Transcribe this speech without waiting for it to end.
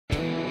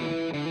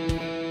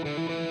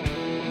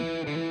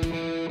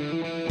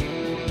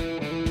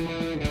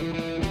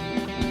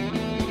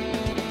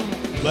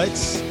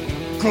Let's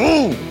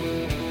go.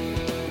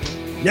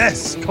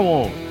 Yes, come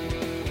on.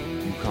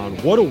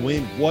 UConn, what a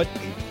win. What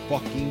a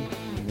fucking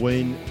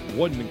win.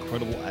 What an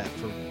incredible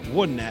effort.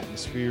 What an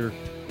atmosphere.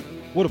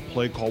 What a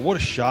play call. What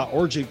a shot.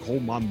 RJ Cole,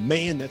 my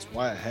man. That's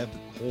why I have the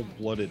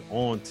cold-blooded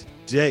on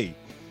today.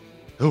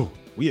 Oh,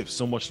 we have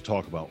so much to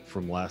talk about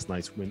from last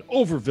night's win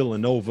over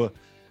Villanova.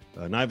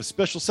 And I have a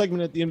special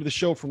segment at the end of the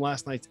show from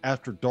last night's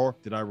After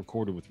Dark that I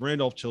recorded with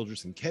Randolph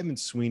Childress and Kevin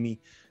Sweeney.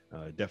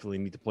 Definitely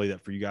need to play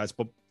that for you guys.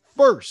 But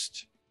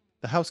first,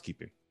 the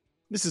housekeeping.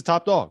 This is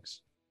Top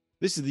Dogs.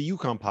 This is the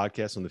UConn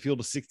podcast on the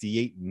Field of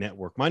 68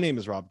 network. My name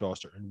is Rob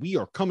Doster, and we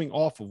are coming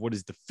off of what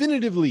is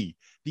definitively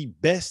the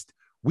best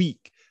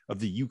week of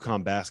the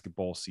UConn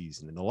basketball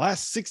season. In the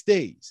last 6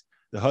 days,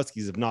 the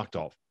Huskies have knocked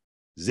off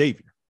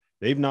Xavier.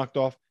 They've knocked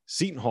off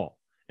Seton Hall.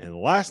 And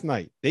last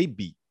night, they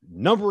beat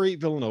number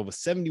 8 Villanova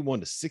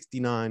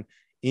 71-69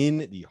 in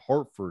the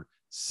Hartford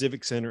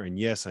Civic Center. And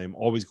yes, I am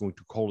always going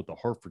to call it the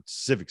Hartford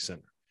Civic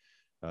Center.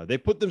 They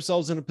put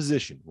themselves in a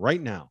position right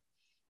now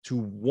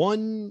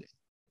UConn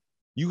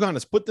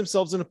has put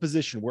themselves in a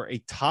position where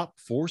a top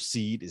 4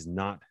 seed is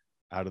not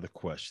out of the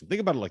question. Think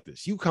about it like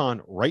this.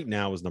 UConn right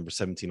now is number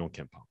 17 on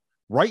KenPom.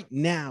 Right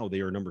now, they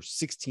are number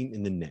 16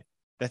 in the net.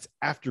 That's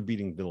after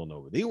beating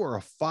Villanova. They were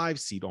a 5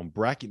 seed on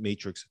Bracket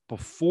Matrix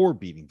before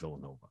beating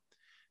Villanova.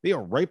 They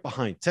are right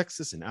behind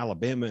Texas and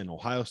Alabama and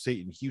Ohio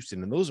State and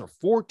Houston. And those are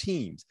 4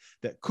 teams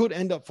that could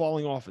end up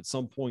falling off at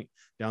some point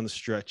down the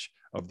stretch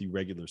of the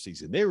regular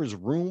season. There is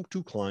room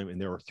to climb,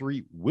 and there are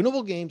 3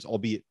 winnable games,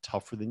 albeit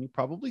tougher than you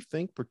probably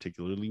think,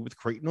 particularly with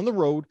Creighton on the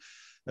road.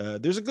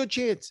 There's a good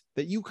chance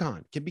that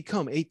UConn can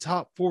become a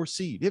top 4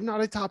 seed, if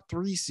not a top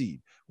 3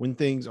 seed, when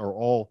things are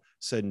all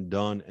said and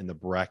done and the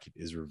bracket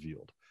is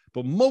revealed.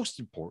 But most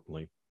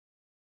importantly,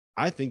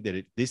 I think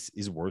that this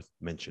is worth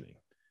mentioning.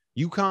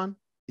 UConn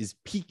is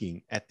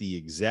peaking at the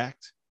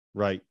exact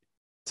right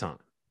time.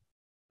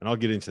 And I'll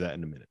get into that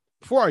in a minute.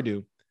 Before I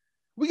do,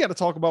 we got to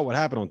talk about what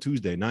happened on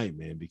Tuesday night,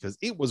 man, because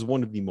it was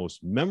one of the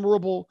most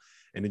memorable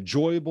and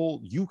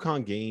enjoyable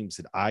UConn games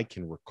that I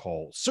can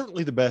recall.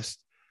 Certainly the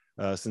best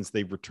since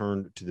they've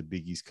returned to the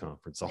Big East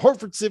Conference. The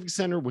Hartford Civic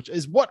Center, which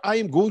is what I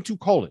am going to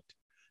call it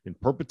in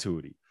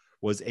perpetuity,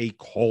 was a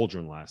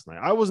cauldron last night.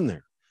 I wasn't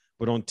there,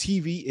 but on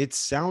TV, it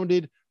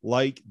sounded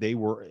like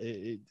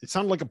it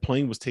sounded like a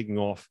plane was taking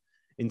off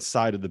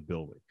inside of the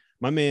building.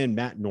 My man,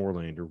 Matt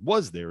Norlander,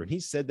 was there, and he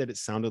said that it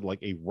sounded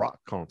like a rock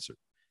concert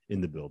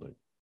in the building.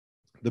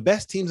 The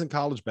best teams in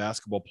college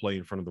basketball play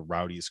in front of the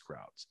rowdiest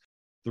crowds.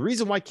 The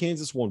reason why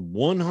Kansas won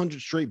 100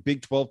 straight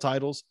Big 12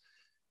 titles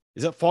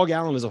is that Fog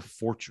Allen is a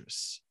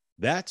fortress.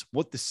 That's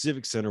what the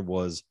Civic Center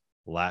was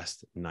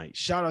last night.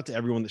 Shout out to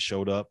everyone that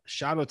showed up.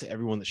 Shout out to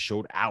everyone that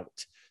showed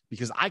out,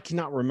 because I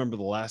cannot remember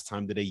the last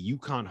time that a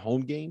UConn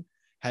home game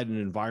had an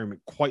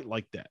environment quite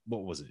like that.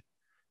 What was it?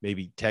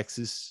 Maybe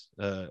Texas,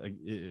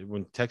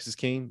 when Texas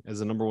came as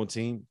the number 1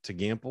 team to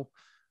Gamble.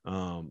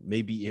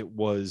 Maybe it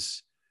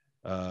was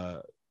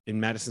in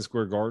Madison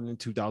Square Garden in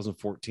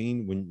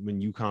 2014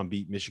 when UConn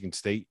beat Michigan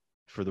State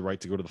for the right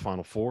to go to the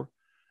Final Four.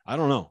 I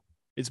don't know.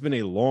 It's been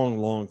a long,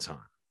 long time,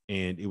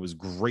 and it was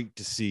great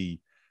to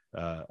see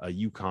a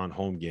UConn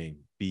home game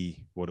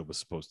be what it was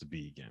supposed to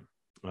be again.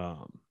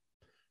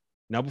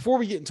 Now, before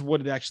we get into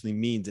what it actually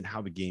means and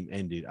how the game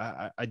ended,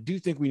 I do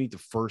think we need to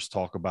first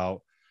talk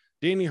about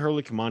Danny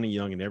Hurley, Kamani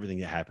Young, and everything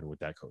that happened with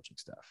that coaching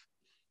staff.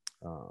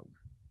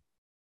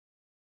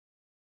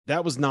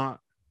 That was not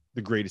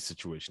the greatest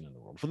situation in the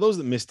world. For those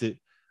that missed it,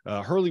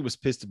 Hurley was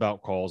pissed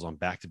about calls on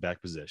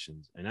back-to-back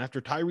possessions. And after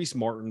Tyrese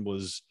Martin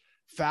was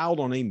fouled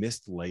on a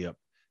missed layup,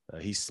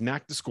 he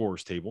smacked the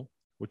scorer's table,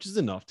 which is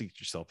enough to get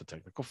yourself a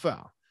technical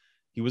foul.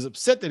 He was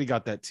upset that he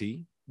got that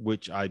T,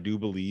 which I do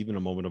believe in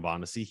a moment of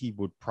honesty, he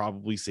would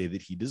probably say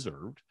that he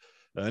deserved.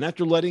 And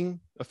after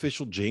letting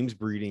official James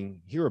Breeding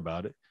hear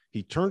about it,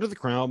 he turned to the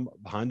crowd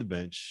behind the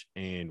bench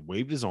and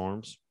waved his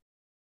arms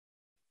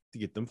to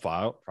get them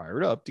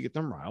fired up, to get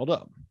them riled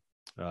up.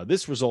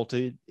 This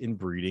resulted in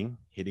Breeding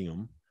hitting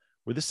him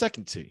with a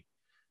second T,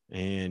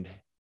 and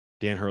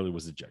Dan Hurley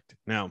was ejected.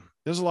 Now,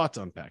 there's a lot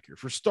to unpack here.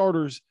 For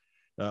starters,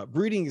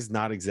 Breeding is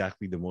not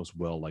exactly the most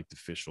well-liked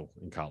official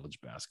in college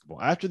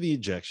basketball. After the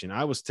ejection,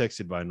 I was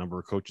texted by a number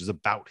of coaches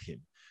about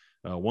him.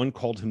 One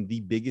called him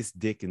the biggest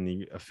dick in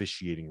the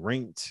officiating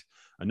ranks.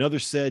 Another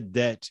said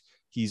that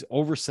he's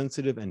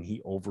oversensitive and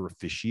he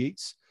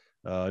over-officiates.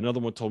 Another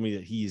one told me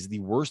that he is the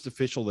worst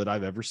official that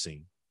I've ever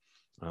seen.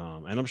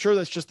 And I'm sure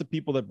that's just the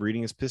people that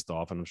Breeding is pissed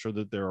off. And I'm sure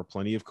that there are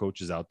plenty of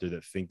coaches out there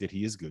that think that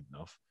he is good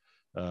enough.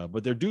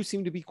 But there do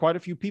seem to be quite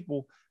a few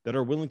people that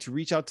are willing to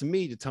reach out to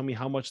me to tell me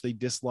how much they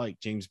dislike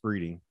James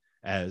Breeding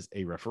as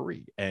a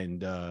referee.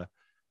 And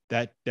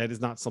that is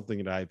not something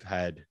that I've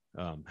had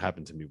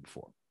happen to me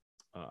before.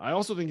 I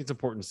also think it's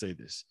important to say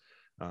this.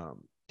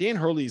 Dan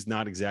Hurley is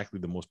not exactly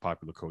the most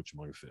popular coach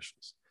among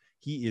officials.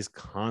 He is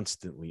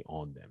constantly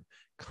on them,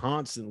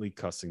 constantly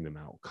cussing them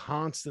out,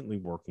 constantly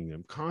working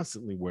them,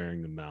 constantly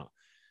wearing them out.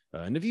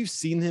 And if you've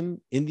seen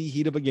him in the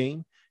heat of a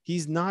game,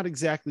 he's not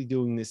exactly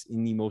doing this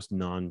in the most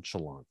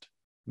nonchalant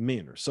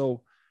manner.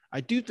 So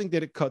I do think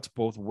that it cuts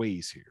both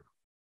ways here.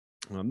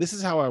 This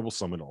is how I will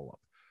sum it all up.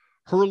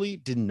 Hurley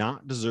did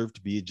not deserve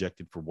to be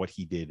ejected for what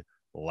he did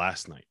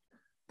last night.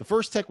 The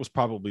first tech was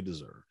probably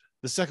deserved.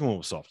 The second one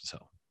was soft as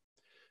hell.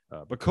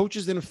 But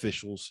coaches and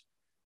officials,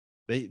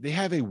 they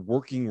have a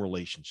working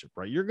relationship,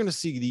 right? You're going to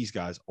see these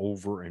guys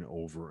over and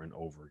over and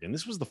over again.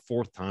 This was the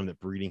fourth time that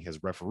Breeding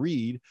has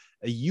refereed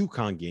a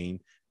UConn game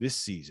this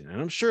season. And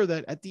I'm sure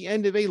that at the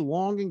end of a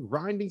long and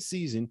grinding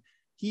season,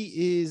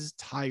 he is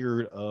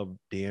tired of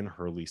Dan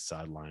Hurley's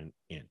sideline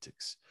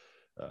antics.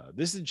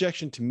 This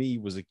ejection to me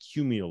was a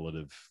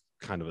cumulative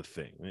kind of a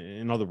thing.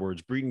 In other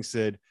words, Breeding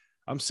said,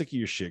 I'm sick of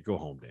your shit. Go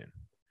home, Dan.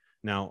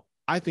 Now,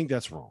 I think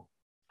that's wrong.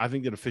 I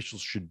think that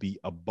officials should be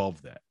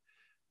above that.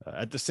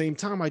 At the same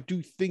time, I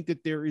do think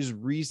that there is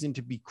reason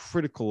to be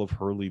critical of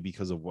Hurley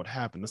because of what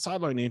happened. The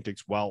sideline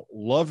antics, while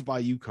loved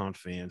by UConn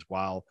fans,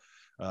 while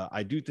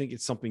I do think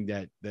it's something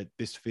that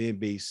this fan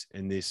base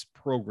and this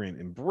program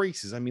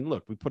embraces. I mean,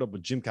 look, we put up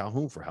with Jim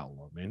Calhoun for how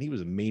long, man? He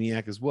was a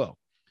maniac as well.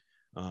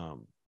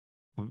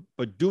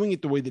 But doing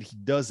it the way that he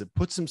does it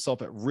puts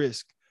himself at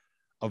risk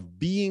of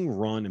being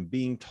run and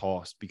being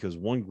tossed because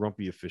one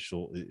grumpy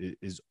official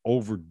is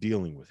over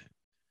dealing with him.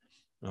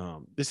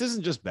 This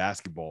isn't just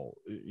basketball.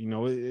 You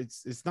know,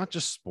 it's not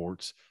just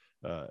sports.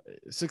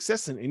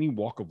 Success in any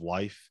walk of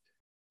life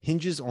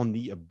hinges on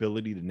the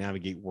ability to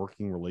navigate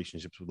working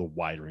relationships with a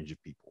wide range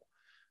of people.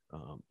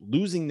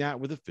 Losing that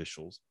with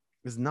officials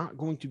is not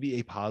going to be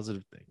a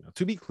positive thing. Now,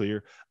 to be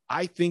clear,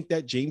 I think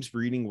that James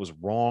Breeding was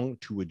wrong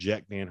to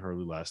eject Dan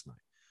Hurley last night,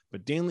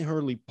 but Dan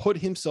Hurley put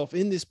himself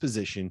in this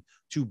position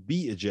to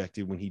be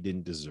ejected when he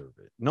didn't deserve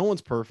it. No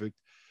one's perfect.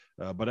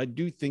 But I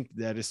do think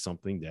that is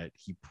something that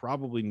he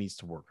probably needs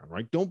to work on,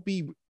 right? Don't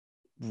be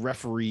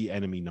referee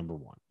enemy number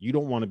one. You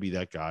don't want to be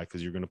that guy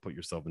because you're going to put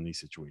yourself in these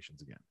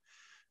situations again.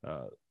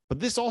 But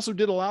this also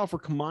did allow for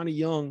Kamani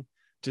Young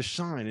to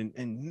shine.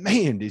 And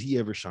man, did he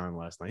ever shine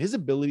last night. His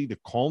ability to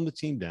calm the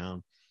team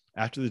down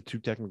after the two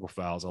technical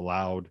fouls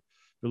allowed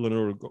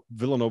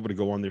Villanova to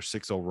go on their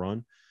 6-0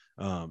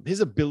 run.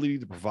 His ability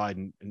to provide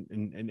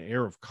an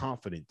air of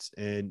confidence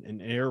and an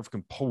air of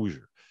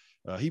composure.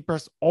 He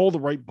pressed all the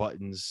right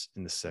buttons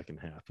in the second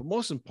half. But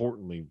most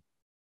importantly,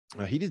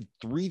 he did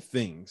three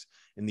things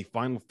in the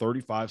final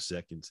 35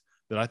 seconds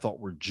that I thought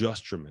were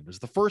just tremendous.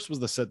 The first was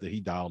the set that he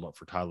dialed up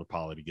for Tyler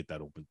Polley to get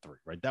that open three,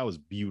 right? That was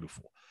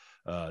beautiful.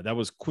 That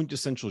was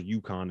quintessential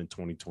UConn in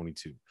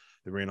 2022.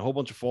 They ran a whole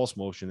bunch of false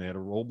motion. They had a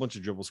whole bunch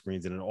of dribble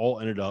screens, and it all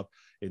ended up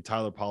in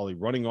Tyler Polley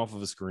running off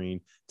of a screen,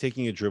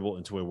 taking a dribble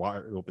into a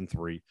wide open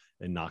three,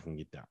 and knocking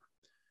it down.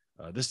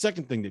 The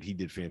second thing that he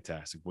did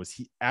fantastic was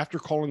after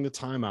calling the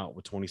timeout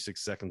with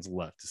 26 seconds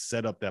left to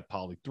set up that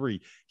Polley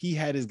three, he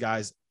had his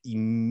guys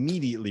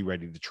immediately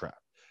ready to trap.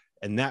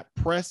 And that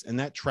press and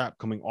that trap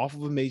coming off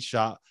of a made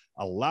shot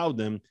allowed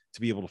them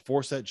to be able to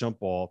force that jump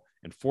ball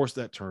and force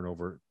that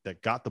turnover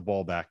that got the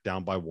ball back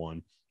down by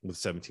 1 with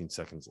 17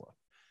 seconds left.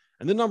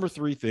 And the number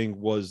three thing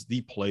was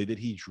the play that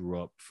he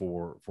drew up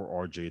for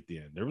RJ at the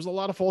end. There was a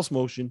lot of false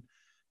motion,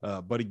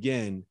 but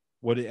again,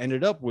 what it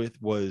ended up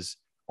with was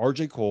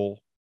RJ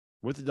Cole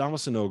with Adama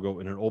Sanogo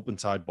in an open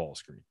side ball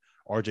screen.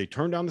 RJ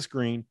turned down the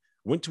screen,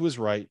 went to his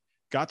right,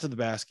 got to the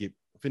basket,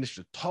 finished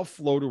a tough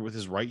floater with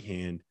his right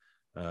hand.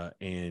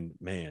 And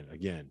man,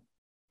 again,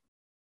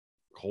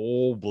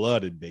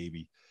 cold-blooded,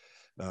 baby.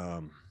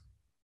 On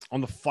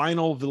the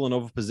final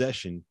Villanova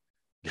possession,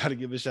 got to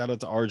give a shout out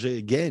to RJ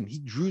again. He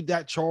drew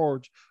that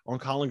charge on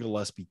Colin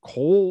Gillespie.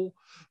 Cold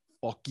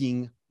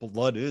fucking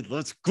blooded.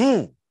 Let's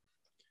go.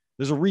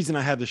 There's a reason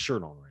I have this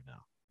shirt on right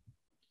now.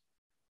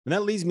 And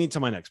that leads me to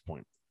my next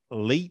point.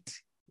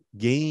 Late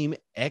game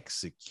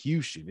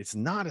execution. It's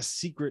not a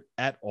secret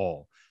at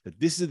all that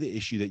this is the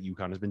issue that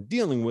UConn has been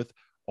dealing with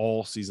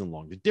all season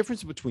long. The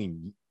difference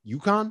between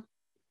UConn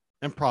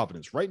and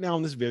Providence right now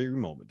in this very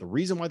moment, the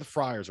reason why the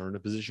Friars are in a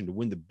position to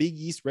win the Big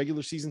East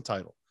regular season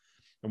title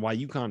and why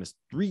UConn is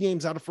 3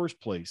 games out of first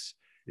place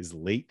is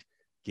late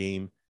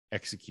game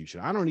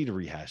execution. I don't need to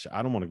rehash it.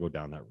 I don't want to go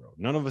down that road.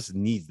 None of us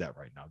needs that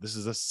right now. This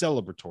is a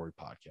celebratory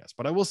podcast,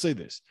 but I will say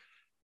this.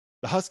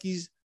 The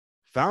Huskies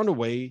found a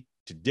way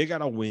to dig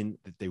out a win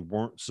that they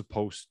weren't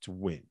supposed to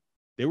win.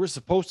 They were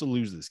supposed to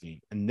lose this game,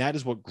 and that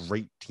is what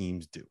great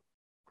teams do.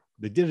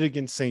 They did it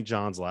against St.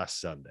 John's last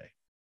Sunday.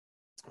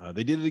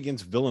 They did it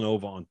against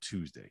Villanova on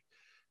Tuesday.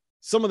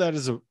 Some of that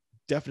is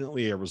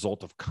definitely a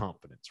result of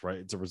confidence, right?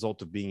 It's a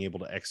result of being able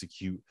to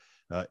execute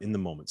in the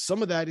moment.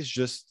 Some of that is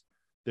just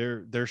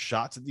their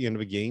shots at the end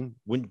of a game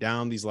went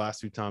down these last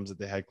 2 times that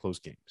they had close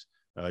games.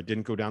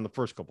 Didn't go down the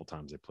first couple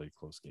times they played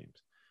close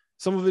games.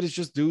 Some of it is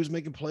just dudes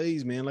making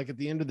plays, man. Like at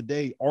the end of the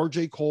day,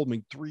 RJ Cole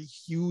made 3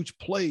 huge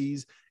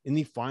plays in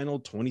the final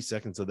 20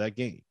 seconds of that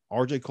game.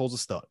 RJ Cole's a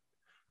stud.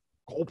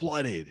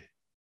 Cold-blooded.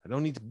 I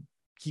don't need to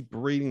keep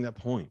berating that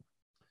point.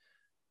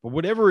 But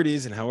whatever it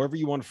is and however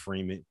you want to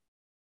frame it,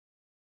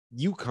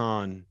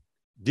 UConn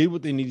did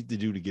what they needed to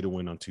do to get a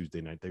win on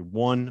Tuesday night. They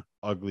won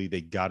ugly.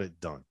 They got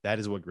it done. That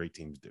is what great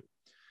teams do.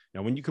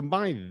 Now, when you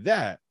combine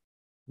that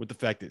with the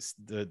fact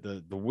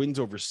that the wins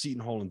over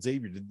Seton Hall and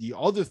Xavier, the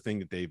other thing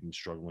that they've been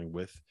struggling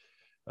with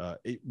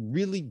It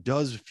really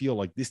does feel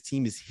like this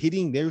team is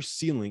hitting their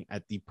ceiling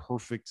at the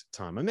perfect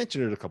time. I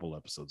mentioned it a couple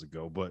episodes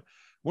ago, but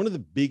one of the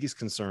biggest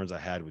concerns I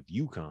had with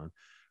UConn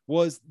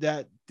was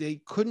that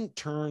they couldn't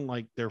turn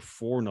like their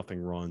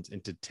 4-0 runs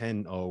into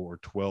 10-0 or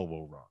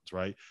 12-0 runs,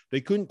 right? They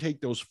couldn't take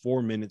those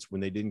 4 minutes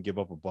when they didn't give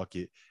up a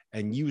bucket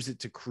and use it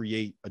to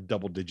create a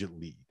double-digit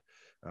lead.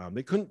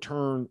 They couldn't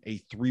turn a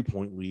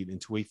 3-point lead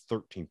into a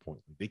 13-point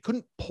lead. They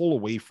couldn't pull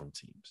away from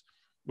teams,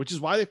 which is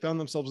why they found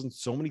themselves in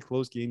so many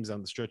close games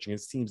down the stretch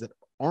against teams that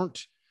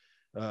aren't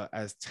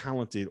as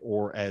talented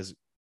or as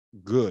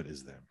good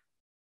as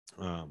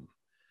them.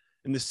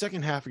 In the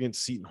second half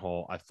against Seton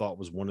Hall, I thought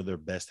was one of their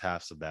best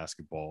halves of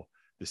basketball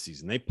this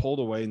season. They pulled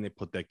away and they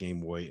put that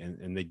game away,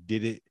 and they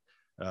did it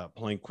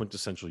playing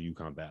quintessential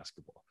UConn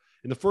basketball.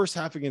 In the first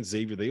half against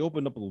Xavier, they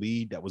opened up a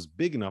lead that was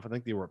big enough. I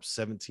think they were up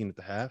 17 at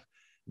the half,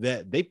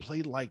 that they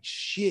played like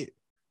shit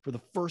for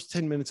the first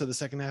 10 minutes of the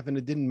second half, and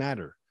it didn't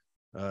matter.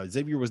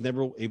 Xavier was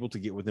never able to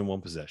get within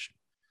one possession.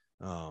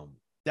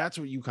 That's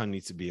what UConn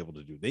needs to be able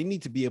to do. They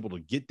need to be able to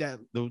get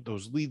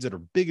those leads that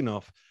are big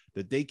enough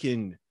that they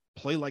can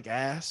play like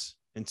ass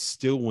and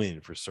still win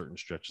for certain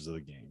stretches of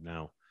the game.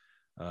 Now,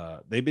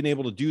 they've been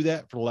able to do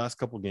that for the last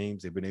couple of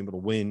games. They've been able to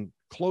win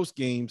close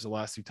games the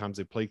last 2 times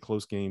they played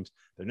close games.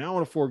 They're now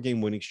on a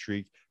 4-game winning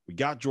streak. We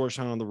got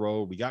Georgetown on the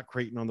road. We got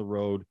Creighton on the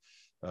road.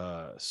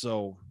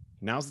 So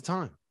now's the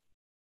time.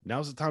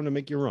 Now's the time to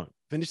make your run.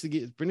 Finish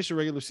the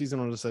regular season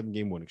on a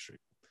 7-game winning streak.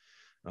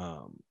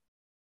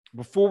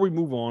 Before we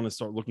move on and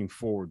start looking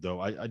forward,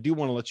 though, I do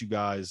want to let you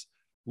guys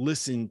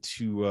listen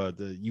to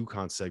the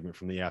UConn segment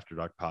from the After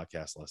Dark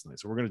podcast last night.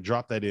 So we're going to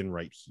drop that in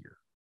right here.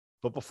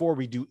 But before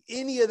we do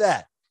any of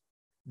that,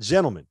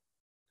 gentlemen,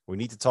 we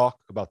need to talk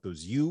about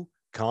those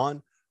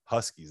UConn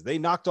Huskies. They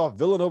knocked off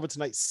Villanova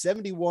tonight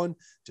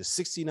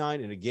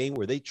 71-69 in a game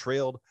where they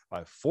trailed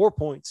by 4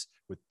 points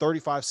with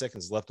 35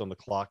 seconds left on the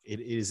clock. It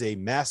is a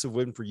massive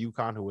win for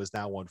UConn, who has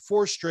now won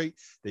 4 straight.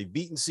 They've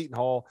beaten Seton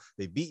Hall,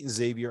 they've beaten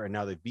Xavier, and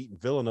now they've beaten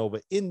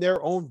Villanova in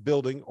their own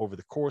building over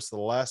the course of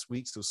the last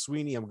week. So,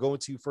 Sweeney, I'm going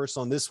to you first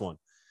on this one.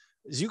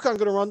 Is UConn going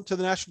to run to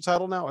the national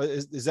title now?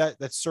 Is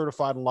that's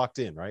certified and locked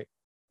in, right?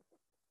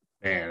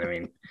 Man, I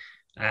mean,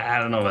 I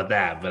don't know about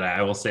that, but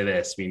I will say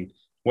this. I mean,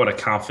 what a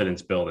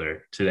confidence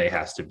builder today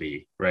has to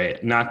be,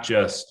 right? Not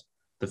just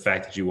the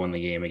fact that you won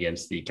the game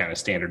against the kind of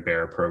standard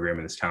bearer program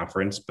in this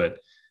conference, but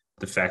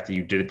the fact that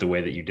you did it the way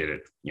that you did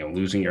it,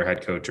 losing your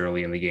head coach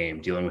early in the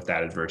game, dealing with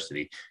that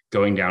adversity,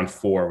 going down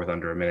 4 with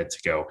under a minute to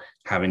go,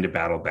 having to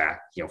battle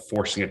back,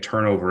 forcing a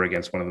turnover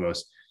against one of the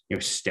most,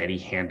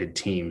 steady-handed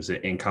teams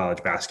in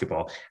college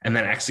basketball, and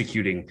then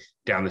executing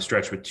down the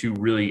stretch with 2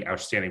 really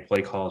outstanding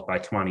play calls by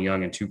Kamani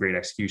Young and 2 great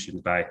executions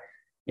by,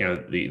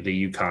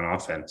 the UConn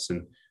offense.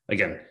 And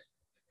again,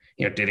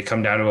 did it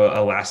come down to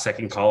a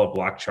last-second call, a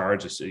block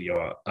charge, a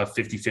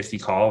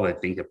 50-50 call? I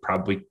think it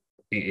probably,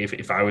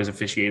 if I was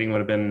officiating, would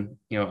have been,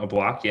 a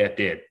block. Yeah, it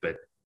did. But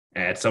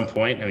at some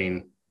point, I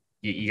mean,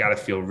 you got to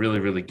feel really,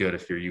 really good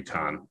if you're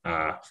UConn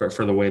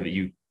for the way that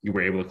you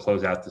were able to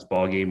close out this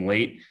ball game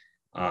late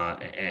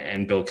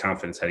and build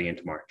confidence heading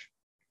into March.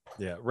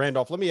 Yeah,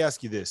 Randolph, let me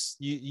ask you this.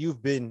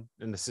 You've been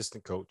an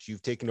assistant coach.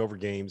 You've taken over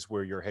games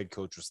where your head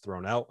coach was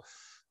thrown out.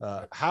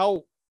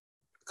 How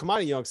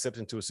Kamani Young stepped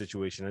into a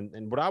situation,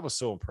 and what I was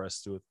so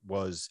impressed with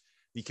was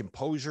the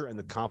composure and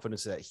the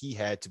confidence that he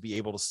had to be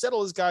able to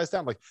settle his guys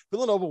down. Like,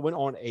 Villanova went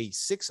on a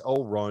 6-0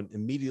 run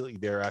immediately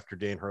thereafter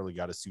Dan Hurley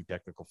got his 2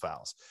 technical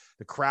fouls.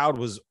 The crowd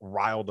was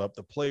riled up.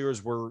 The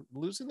players were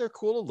losing their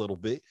cool a little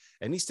bit,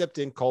 and he stepped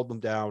in, called them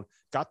down,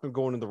 got them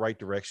going in the right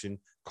direction,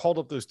 called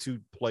up those 2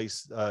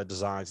 place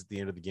designs at the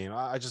end of the game.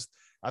 I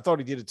thought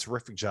he did a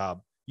terrific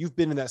job. You've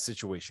been in that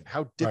situation.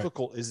 How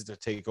difficult is it to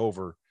take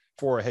over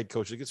for a head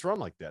coach that gets run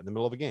like that in the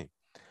middle of a game?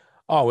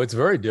 Oh, it's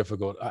very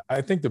difficult.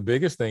 I think the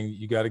biggest thing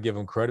you got to give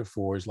him credit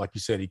for is, like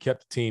you said, he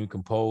kept the team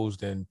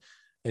composed and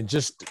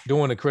just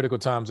during the critical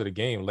times of the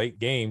game, late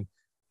game,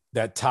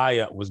 that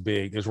tie-up was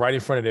big. It was right in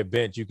front of their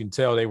bench. You can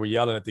tell they were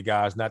yelling at the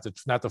guys not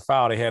to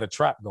foul. They had a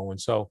trap going.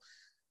 So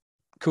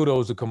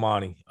kudos to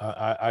Kamani.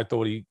 I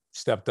thought he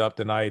stepped up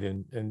tonight,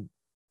 and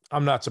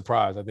I'm not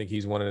surprised. I think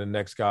he's one of the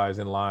next guys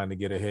in line to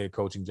get a head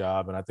coaching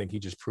job, and I think he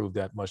just proved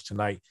that much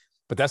tonight.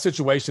 But that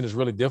situation is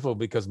really difficult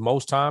because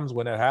most times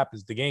when that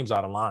happens, the game's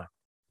out of line.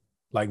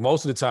 Like,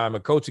 most of the time, a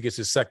coach gets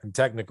his second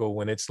technical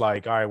when it's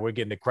like, all right, we're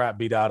getting the crap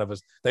beat out of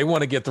us. They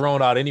want to get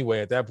thrown out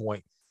anyway at that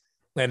point,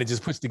 and it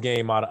just puts the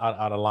game out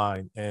of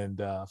line. And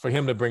for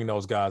him to bring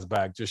those guys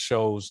back just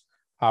shows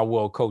how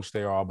well coached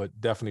they are, but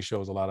definitely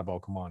shows a lot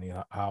about Kamani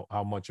and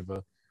how much of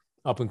a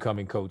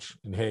up-and-coming coach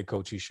and head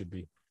coach he should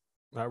be.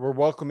 All right, we're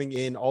welcoming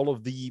in all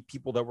of the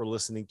people that were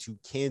listening to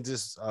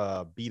Kansas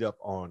beat up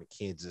on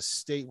Kansas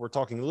State. We're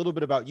talking a little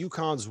bit about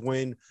UConn's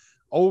win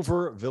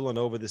over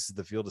Villanova. This is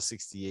the Field of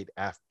 68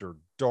 After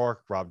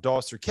Dark. Rob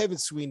Dauster, Kevin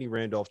Sweeney,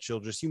 Randolph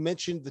Childress. You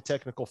mentioned the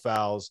technical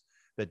fouls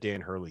that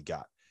Dan Hurley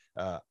got.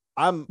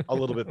 I'm a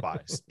little bit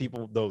biased.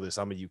 People know this.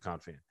 I'm a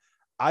UConn fan.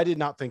 I did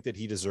not think that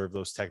he deserved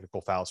those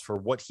technical fouls for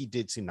what he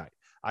did tonight.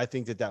 I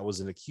think that was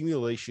an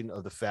accumulation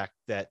of the fact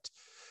that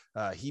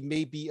he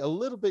may be a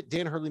little bit,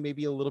 Dan Hurley may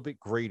be a little bit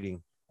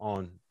grating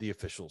on the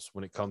officials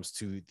when it comes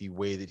to the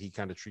way that he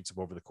kind of treats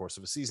them over the course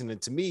of a season.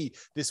 And to me,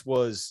 this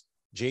was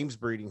James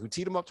Breeding, who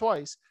teed him up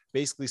twice,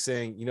 basically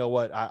saying, you know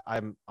what,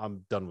 I'm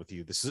done with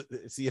you. It's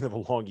the end of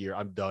a long year.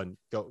 I'm done.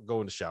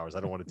 Go into showers. I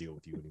don't want to deal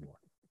with you anymore.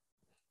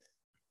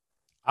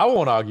 I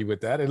won't argue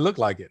with that. It looked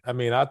like it. I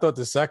mean, I thought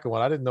the second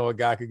one, I didn't know a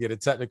guy could get a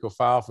technical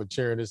foul for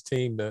cheering his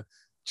team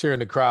cheering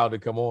the crowd to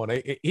come on.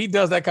 He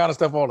does that kind of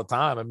stuff all the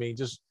time. I mean,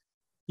 just,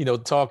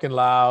 talking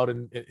loud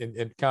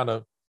and kind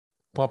of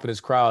pumping his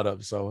crowd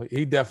up. So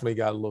he definitely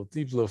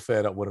he was a little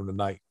fed up with him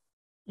tonight.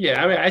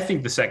 Yeah, I mean, I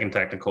think the second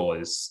technical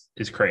is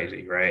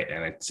crazy, right?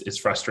 And it's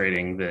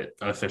frustrating that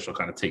an official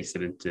kind of takes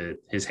it into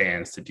his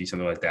hands to do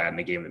something like that in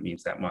a game that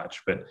means that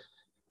much. But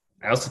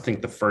I also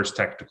think the first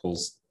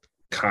technical's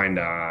kind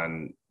of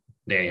on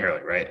Danny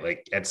Hurley, right?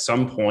 Like at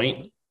some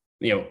point,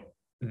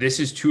 this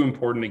is too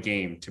important a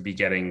game to be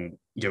getting,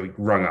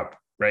 rung up,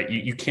 right?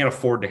 You can't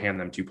afford to hand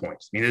them 2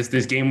 points. I mean,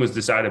 this game was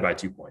decided by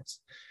 2 points.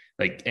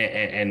 Like,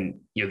 and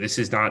this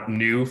is not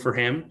new for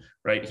him,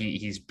 right?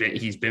 He's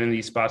been in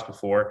these spots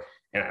before.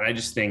 And I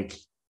just think,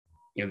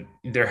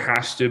 there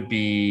has to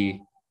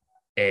be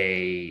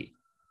a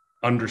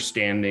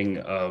understanding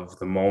of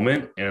the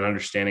moment and an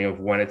understanding of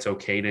when it's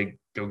okay to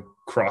go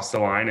cross the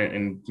line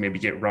and maybe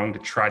get rung to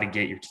try to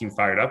get your team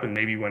fired up. And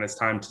maybe when it's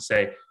time to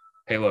say,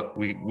 hey, look,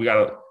 we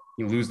got to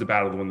lose the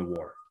battle to win the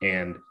war.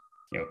 And,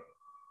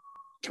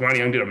 Kamani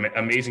Young did an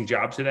amazing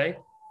job today,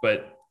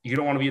 but you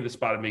don't want to be in the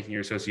spot of making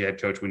your associate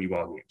head coach win you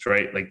ball games,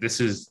 right? Like this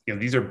is,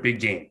 these are big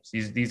games.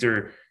 These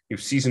are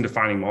season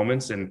defining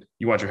moments, and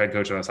you want your head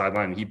coach on the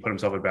sideline, and he put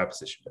himself in a bad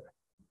position today.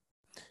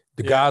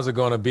 The guys are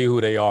going to be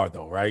who they are,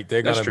 though, right?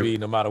 They're going to be,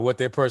 no matter what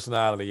their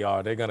personality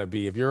are, they're going to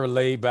be. If you're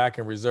laid back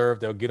and reserved,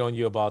 they'll get on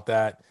you about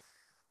that.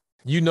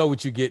 You know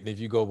what you're getting if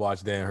you go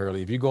watch Dan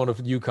Hurley. If you're going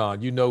to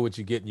UConn, you know what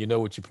you're getting. You know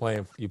what you're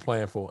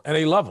playing for, and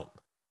they love him.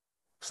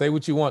 Say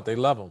what you want, they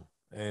love him.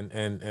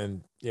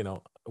 And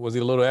was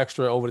he a little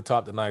extra over the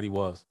top tonight? He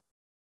was.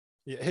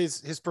 Yeah,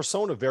 his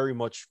persona very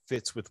much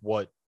fits with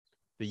what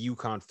the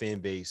UConn fan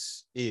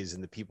base is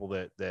and the people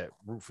that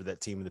root for that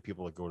team and the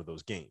people that go to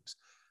those games.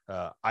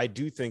 I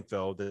do think,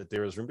 though, that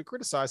there is room to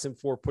criticize him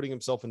for putting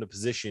himself in a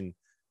position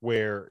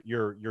where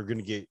you're going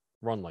to get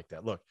run like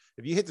that. Look,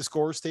 if you hit the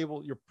scorer's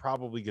table, you're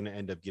probably going to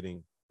end up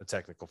getting a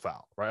technical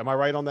foul, right? Am I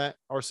right on that,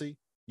 RC?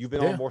 You've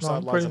been on more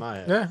sidelines than I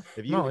have. Yeah.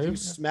 If you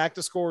smack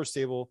the scorer's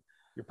table,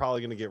 you're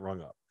probably going to get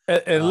rung up.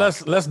 And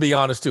let's be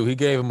honest too. He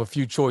gave him a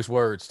few choice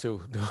words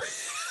too.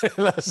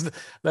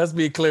 let's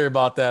be clear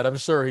about that. I'm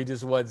sure he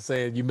just wasn't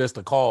saying you missed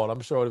a call.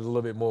 I'm sure it was a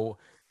little bit more.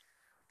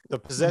 The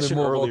possession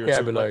more earlier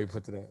vocabulary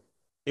put to that.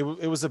 It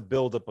was a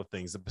buildup of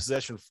things. The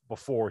possession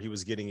before, he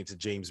was getting into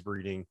James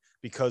Breeding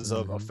because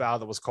of a foul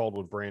that was called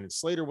when Brandon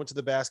Slater went to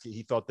the basket.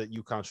 He thought that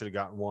UConn should have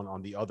gotten one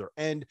on the other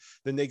end.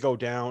 Then they go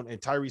down,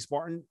 and Tyrese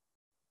Martin,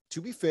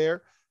 to be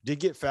fair, did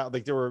get fouled.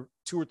 Like there were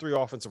 2 or 3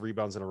 offensive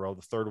rebounds in a row.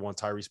 The third one,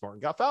 Tyrese Martin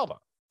got fouled on.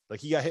 Like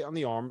he got hit on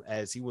the arm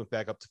as he went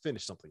back up to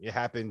finish something. It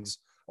happens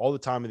all the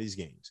time in these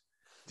games.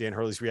 Dan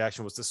Hurley's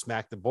reaction was to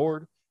smack the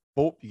board.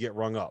 Boop, you get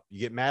rung up. You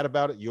get mad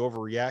about it. You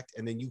overreact.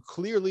 And then you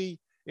clearly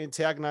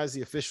antagonize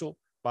the official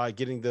by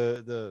getting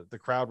the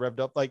crowd revved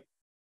up. Like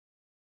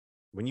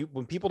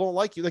when people don't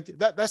like you, like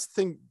that's the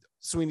thing.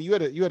 Sweeney, you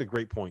had a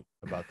great point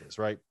about this,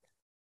 right?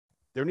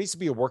 There needs to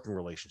be a working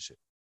relationship,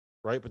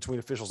 right? Between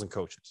officials and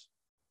coaches,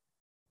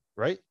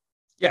 right?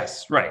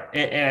 Yes. Right.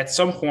 And at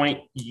some point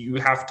you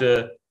have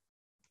to,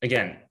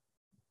 again,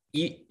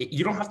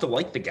 you don't have to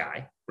like the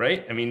guy,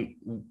 right? I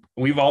mean,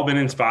 we've all been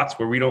in spots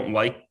where we don't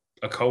like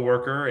a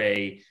coworker,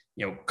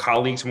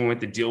 colleague, someone we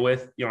have to deal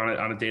with,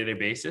 on a day-to-day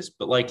basis.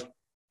 But like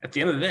at the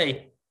end of the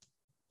day,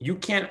 you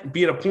can't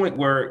be at a point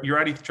where you're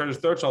at each other's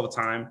throats all the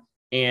time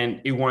and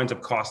it winds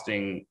up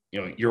costing,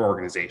 your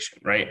organization,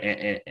 right?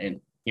 And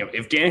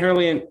if Dan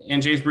Hurley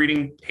and James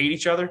Breeding hate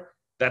each other,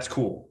 that's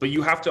cool. But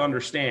you have to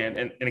understand,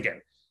 and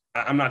again,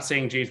 I'm not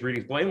saying James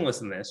Breeding's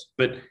blameless in this,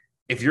 but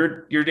if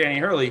you're Danny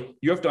Hurley,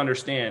 you have to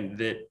understand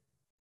that,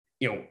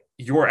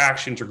 your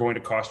actions are going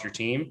to cost your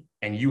team,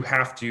 and you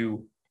have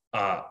to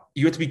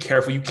be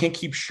careful. You can't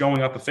keep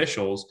showing up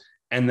officials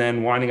and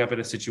then winding up in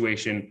a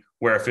situation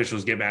where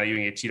officials get mad at you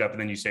and get teed up, and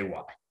then you say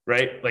why,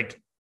 right?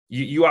 Like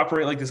you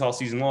operate like this all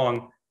season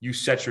long. You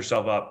set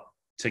yourself up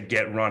to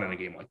get run in a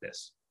game like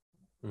this.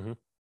 Mm-hmm.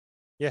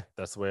 Yeah,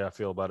 that's the way I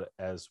feel about it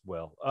as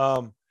well.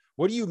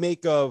 What do you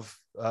make of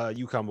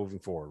UConn moving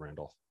forward,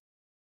 Randall?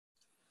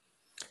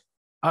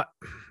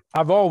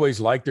 I've always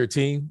liked their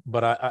team,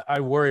 but I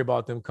worry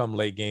about them come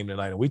late game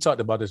tonight. And we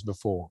talked about this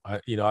before.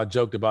 I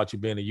joked about you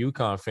being a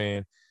UConn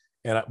fan,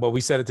 but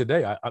we said it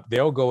today.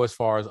 They'll go as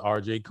far as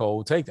RJ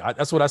Cole take.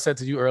 That's what I said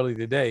to you earlier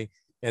today.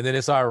 And then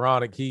it's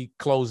ironic he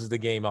closes the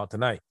game out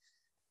tonight.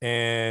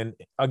 And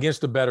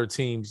against the better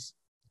teams,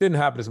 didn't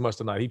happen as much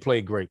tonight. He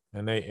played great,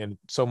 and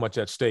so much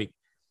at stake.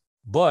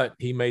 But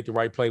he made the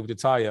right play with the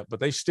tie-up. But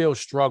they still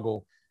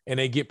struggle, and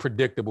they get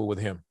predictable with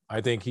him.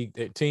 I think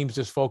teams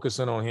just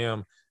focusing on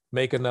him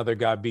make another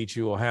guy beat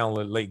you or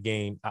handle a late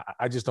game.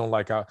 I just don't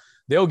like how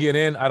they'll get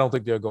in. I don't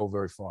think they'll go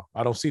very far.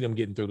 I don't see them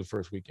getting through the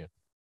first weekend.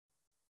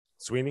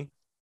 Sweeney?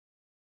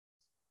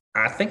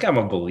 I think I'm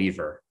a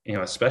believer,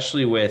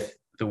 especially with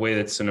the way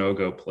that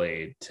Sanogo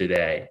played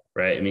today,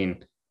 right? I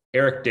mean,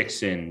 Eric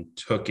Dixon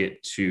took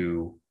it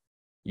to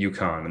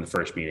UConn in the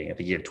first meeting. I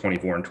think he had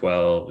 24 and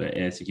 12, and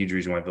it's a huge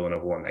reason why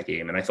Villanova won that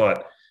game. And I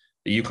thought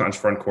the UConn's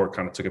front court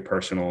kind of took it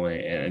personal,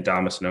 and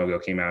Dama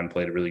Sanogo came out and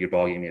played a really good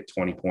ball game. He had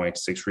 20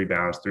 points, 6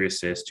 rebounds, 3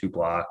 assists, 2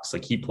 blocks.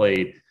 Like, he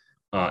played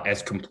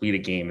as complete a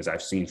game as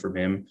I've seen from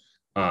him.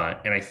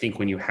 And I think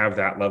when you have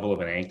that level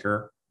of an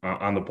anchor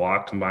on the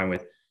block, combined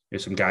with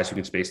some guys who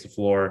can space the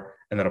floor,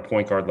 and then a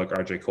point guard like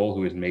RJ Cole,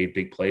 who has made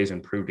big plays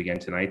and proved again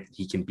tonight that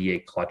he can be a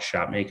clutch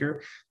shot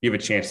maker, you have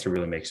a chance to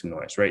really make some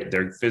noise, right?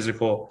 They're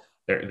physical.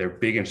 They're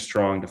big and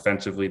strong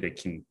defensively. They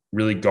can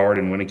really guard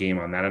and win a game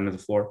on that end of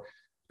the floor.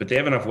 But they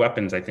have enough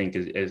weapons, I think,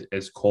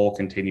 as Cole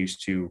continues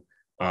to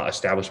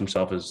establish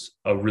himself as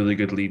a really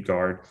good lead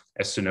guard,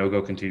 as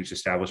Sanogo continues to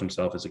establish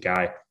himself as a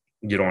guy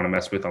you don't want to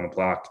mess with on the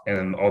block, and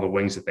then all the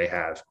wings that they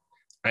have.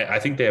 I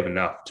think they have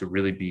enough to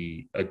really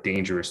be a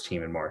dangerous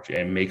team in March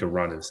and make a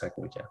run to the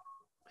second weekend.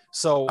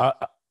 So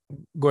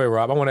go ahead,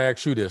 Rob. I want to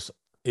ask you this.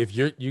 If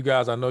you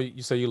guys, I know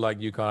you say you like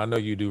UConn. I know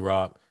you do,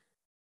 Rob.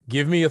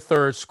 Give me a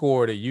third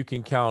scorer that you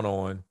can count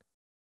on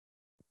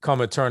come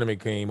a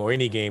tournament game or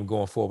any game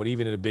going forward,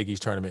 even in the Big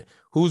East tournament.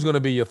 Who's going to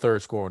be your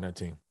third scorer on that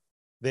team?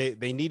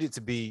 They needed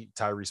to be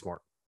Tyrese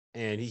Martin,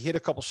 and he hit a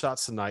couple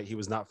shots tonight. He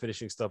was not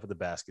finishing stuff at the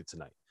basket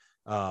tonight.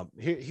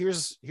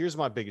 Here's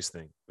my biggest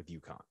thing with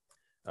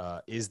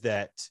UConn is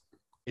that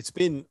it's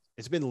been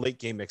late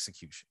game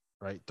execution,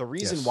 right? The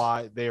reason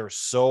why they are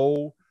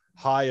so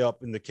high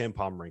up in the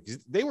KenPom rankings,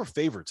 they were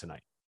favored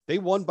tonight. They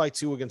won by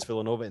 2 against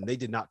Villanova, and they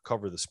did not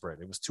cover the spread.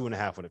 It was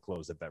 2.5 when it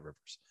closed at Bet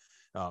Rivers.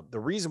 The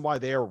reason why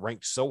they are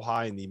ranked so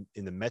high in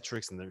the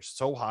metrics, and they're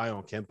so high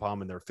on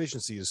KenPom, and their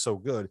efficiency is so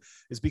good,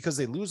 is because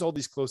they lose all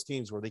these close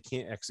games where they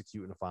can't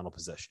execute in a final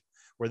possession,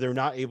 where they're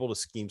not able to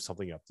scheme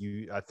something up.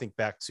 I think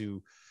back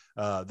to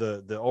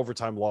the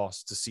overtime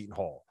loss to Seton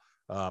Hall.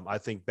 I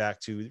think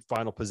back to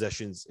final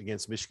possessions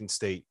against Michigan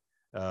State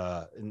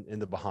in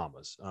the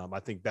Bahamas. I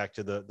think back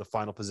to the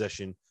final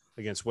possession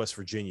against West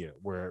Virginia,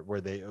 where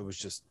it was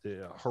just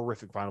a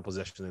horrific final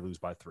possession. They lose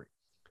by 3.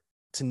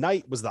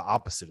 Tonight was the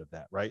opposite of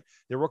that, right?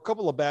 There were a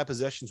couple of bad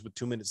possessions with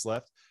 2 minutes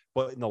left,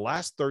 but in the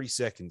last 30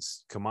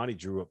 seconds, Kamani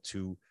drew up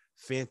 2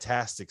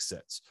 fantastic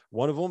sets.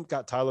 One of them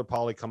got Tyler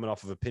Polley coming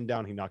off of a pin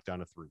down. He knocked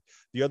down a 3.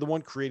 The other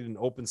one created an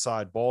open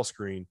side ball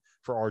screen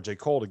for RJ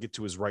Cole to get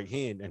to his right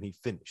hand, and he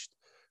finished.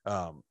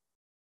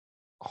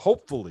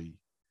 Hopefully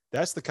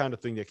that's the kind of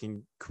thing that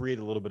can create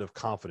a little bit of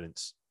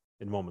confidence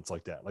in moments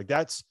like that. Like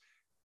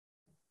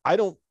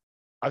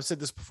I've said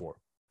this before.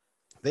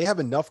 They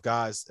have enough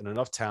guys and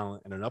enough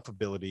talent and enough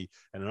ability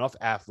and enough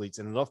athletes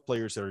and enough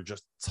players that are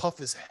just tough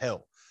as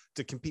hell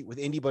to compete with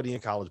anybody in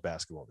college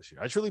basketball this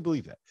year. I truly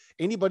believe that.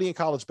 Anybody in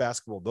college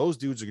basketball, those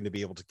dudes are going to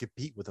be able to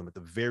compete with them at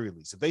the very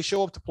least. If they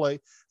show up to play,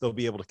 they'll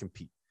be able to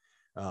compete.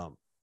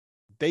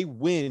 They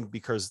win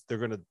because they're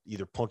going to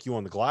either punk you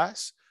on the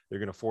glass, they're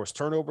going to force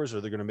turnovers,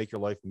 or they're going to make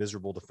your life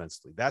miserable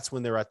defensively. That's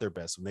when they're at their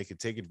best, when they can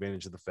take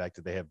advantage of the fact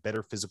that they have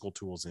better physical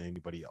tools than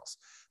anybody else.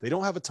 They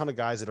don't have a ton of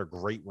guys that are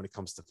great when it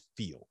comes to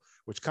feel,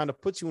 which kind of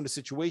puts you in a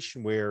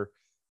situation where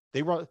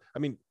they run. I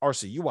mean,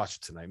 RC, you watch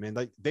it tonight, man.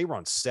 Like, they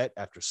run set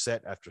after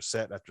set after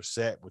set after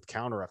set with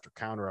counter after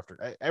counter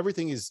after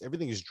everything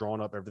is drawn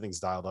up. Everything's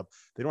dialed up.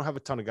 They don't have a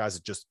ton of guys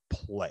that just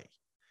play.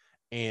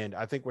 And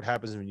I think what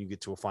happens when you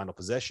get to a final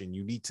possession,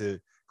 you need to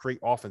create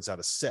offense out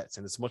of sets.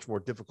 And it's much more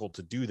difficult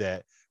to do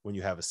that when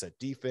you have a set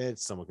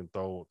defense. Someone can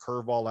throw a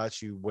curveball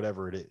at you,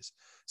 whatever it is.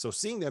 So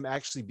seeing them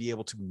actually be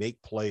able to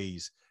make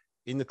plays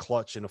in the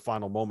clutch in a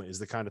final moment is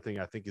the kind of thing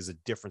I think is a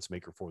difference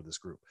maker for this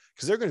group,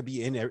 because they're going to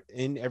be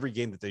in every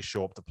game that they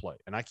show up to play.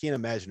 And I can't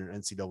imagine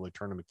an NCAA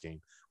tournament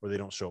game where they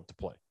don't show up to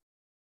play.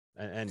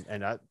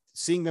 And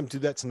seeing them do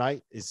that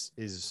tonight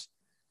is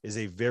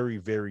a very,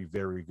 very,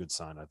 very good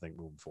sign, I think,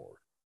 moving forward.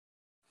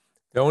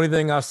 The only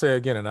thing I'll say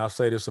again, and I'll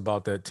say this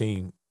about that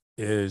team,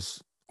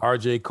 is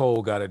RJ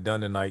Cole got it done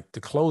tonight to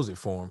close it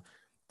for him.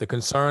 The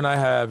concern I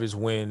have is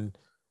when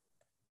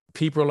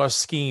people are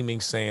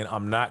scheming, saying,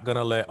 I'm not going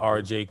to let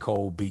RJ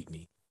Cole beat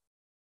me.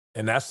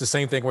 And that's the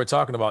same thing we're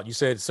talking about. You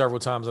said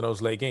several times in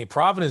those late games.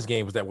 Providence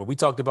game was that way. We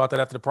talked about that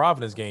after the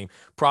Providence game.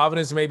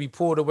 Providence maybe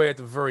pulled away at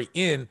the very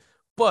end,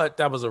 but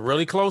that was a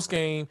really close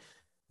game.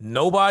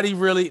 Nobody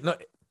really – no,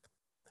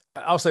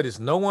 I'll say this.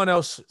 No one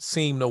else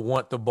seemed to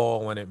want the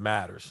ball when it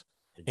matters.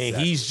 Exactly.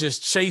 And he's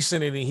just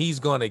chasing it and he's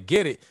going to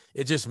get it.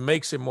 It just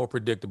makes it more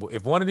predictable.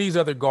 If one of these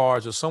other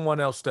guards or someone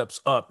else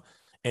steps up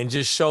and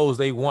just shows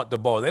they want the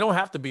ball, they don't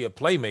have to be a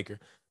playmaker.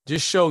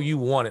 Just show you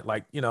want it,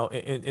 like,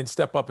 and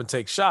step up and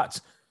take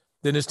shots,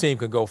 then this team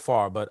can go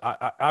far. But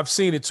I've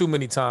seen it too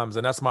many times,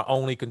 and that's my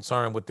only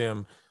concern with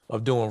them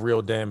of doing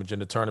real damage in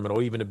the tournament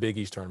or even the Big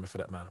East tournament for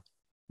that matter.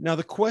 Now,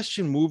 the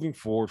question moving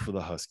forward for the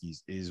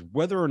Huskies is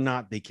whether or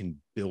not they can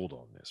build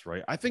on this,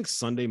 right? I think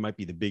Sunday might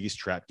be the biggest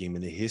trap game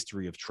in the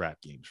history of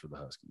trap games for the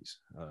Huskies.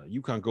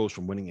 UConn goes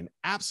from winning an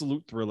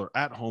absolute thriller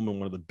at home in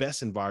one of the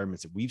best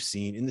environments that we've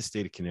seen in the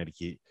state of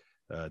Connecticut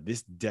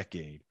this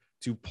decade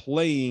to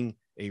playing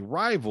a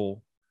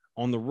rival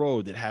on the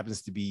road that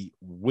happens to be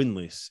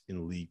winless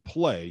in league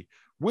play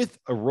with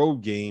a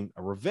road game,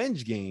 a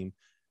revenge game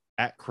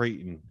at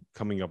Creighton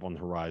coming up on the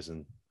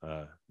horizon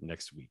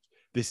next week.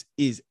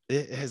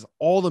 It has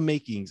all the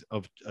makings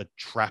of a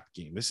trap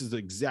game. This is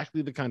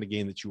exactly the kind of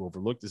game that you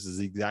overlook. This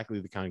is exactly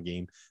the kind of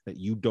game that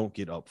you don't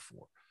get up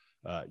for.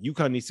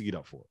 UConn needs to get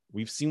up for it.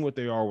 We've seen what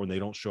they are when they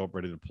don't show up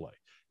ready to play.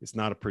 It's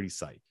not a pretty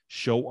sight.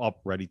 Show up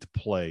ready to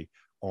play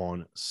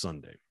on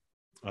Sunday.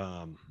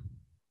 And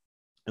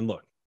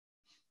look,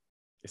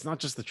 it's not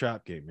just the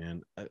trap game,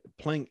 man.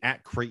 Playing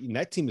at Creighton,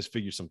 that team has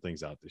figured some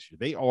things out this year.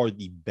 They are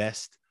the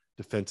best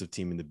defensive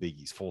team in the Big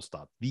East, full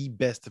stop. The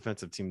best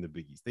defensive team in the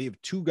Big East. They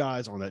have two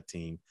guys on that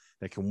team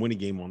that can win a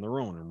game on their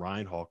own, and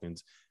Ryan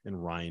Hawkins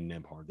and Ryan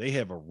Nembhard. They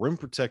have a rim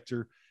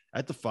protector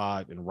at the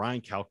 5 and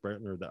Ryan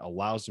Kalkbrenner that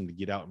allows them to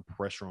get out and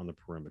pressure on the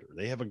perimeter.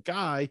 They have a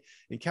guy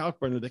in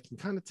Kalkbrenner that can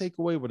kind of take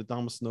away what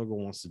Adama Sanogo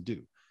wants to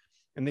do.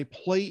 And they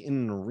play in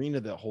an arena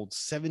that holds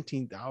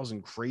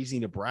 17,000 crazy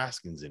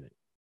Nebraskans in it.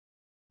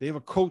 They have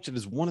a coach that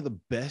is one of the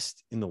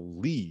best in the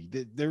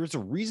league. There is a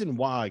reason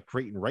why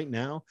Creighton right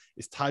now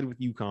is tied with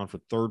UConn for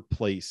third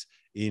place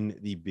in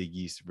the Big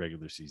East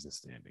regular season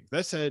standings.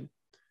 That said,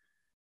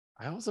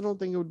 I also don't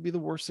think it would be the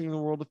worst thing in the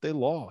world if they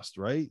lost,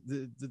 right?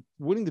 The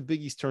winning the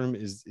Big East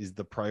tournament is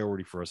the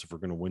priority for us if we're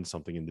going to win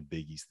something in the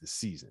Big East this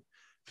season.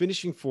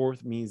 Finishing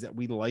fourth means that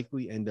we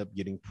likely end up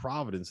getting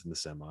Providence in the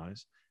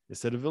semis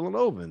instead of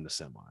Villanova in the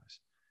semis.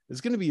 There's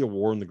going to be a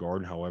war in the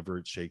Garden, however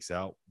it shakes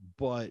out,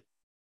 but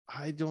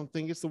I don't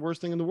think it's the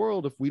worst thing in the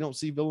world if we don't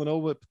see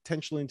Villanova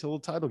potentially until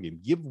the title game.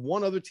 Give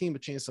one other team a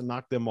chance to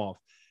knock them off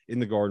in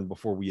the Garden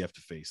before we have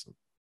to face them.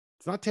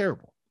 It's not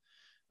terrible,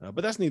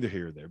 but that's neither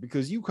here nor there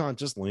because UConn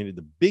just landed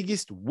the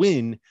biggest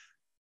win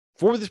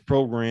for this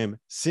program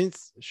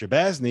since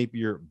Shabazz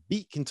Napier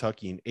beat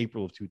Kentucky in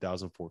April of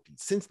 2014,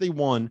 since they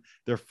won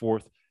their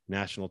fourth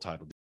national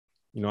title.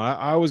 You know,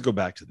 I always go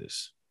back to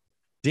this.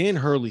 Dan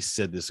Hurley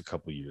said this a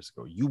couple of years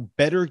ago. You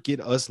better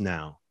get us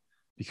now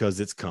because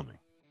it's coming.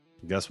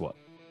 Guess what?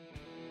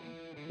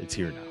 It's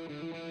here now.